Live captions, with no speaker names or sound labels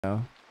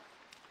know.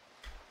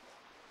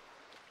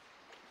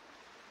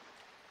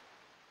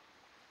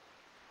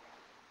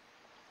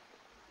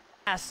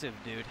 Massive,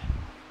 dude.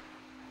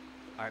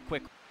 All right,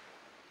 quick.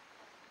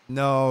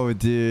 No,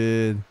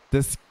 dude.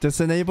 This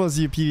enables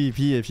you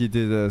PvP if you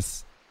do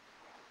this.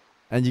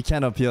 And you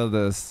can't appeal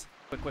this.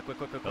 Quick.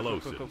 Hello,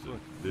 citizen.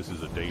 This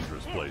is a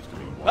dangerous place to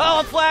be walking. Oh,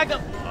 I'm flagged.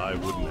 I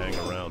wouldn't hang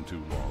around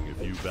too long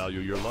if you value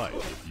your life.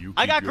 If you keep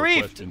I got your griefed.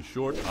 question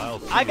short, I'll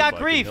see I got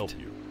if I can griefed. help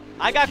you.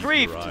 I got Keep your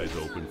griefed. eyes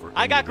open for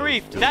I any got of those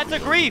griefed. filthy That's a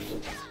grief.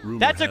 numbers. Rumor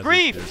That's a has it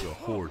grief. There's a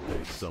horde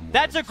base somewhere.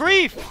 That's a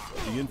grief.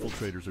 The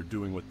infiltrators are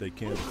doing what they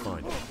can to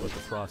find it, but the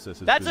process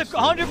has That's been a slow.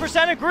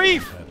 100% a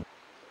grief.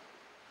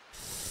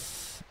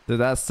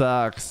 Dude, that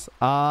sucks.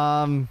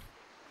 I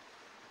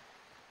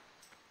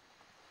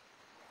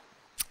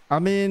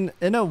mean,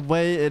 in a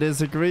way, it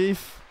is a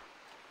grief.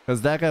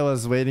 Because that guy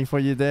was waiting for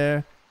you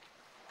there.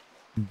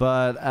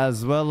 But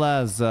as well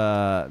as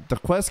the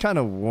quest kind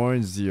of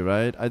warns you,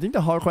 right? I think the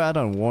hardcore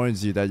add-on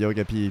warns you that you'll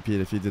get PvP'd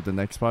if you do the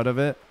next part of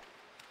it.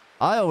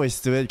 I always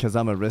do it because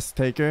I'm a risk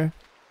taker.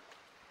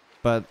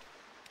 But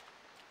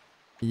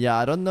yeah,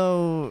 I don't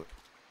know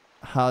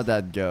how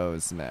that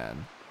goes,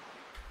 man.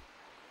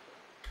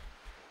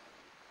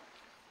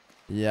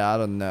 Yeah, I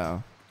don't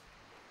know.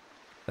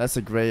 That's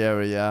a gray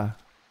area.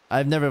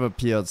 I've never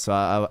appealed, so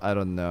I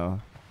don't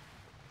know.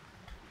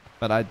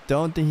 But I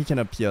don't think he can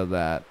appeal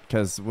that.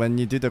 Because when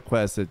you do the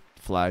quest, it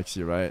flags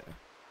you, right?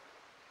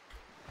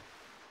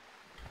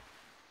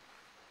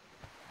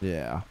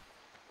 Yeah.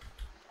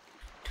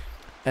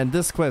 And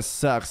this quest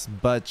sucks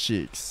butt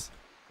cheeks.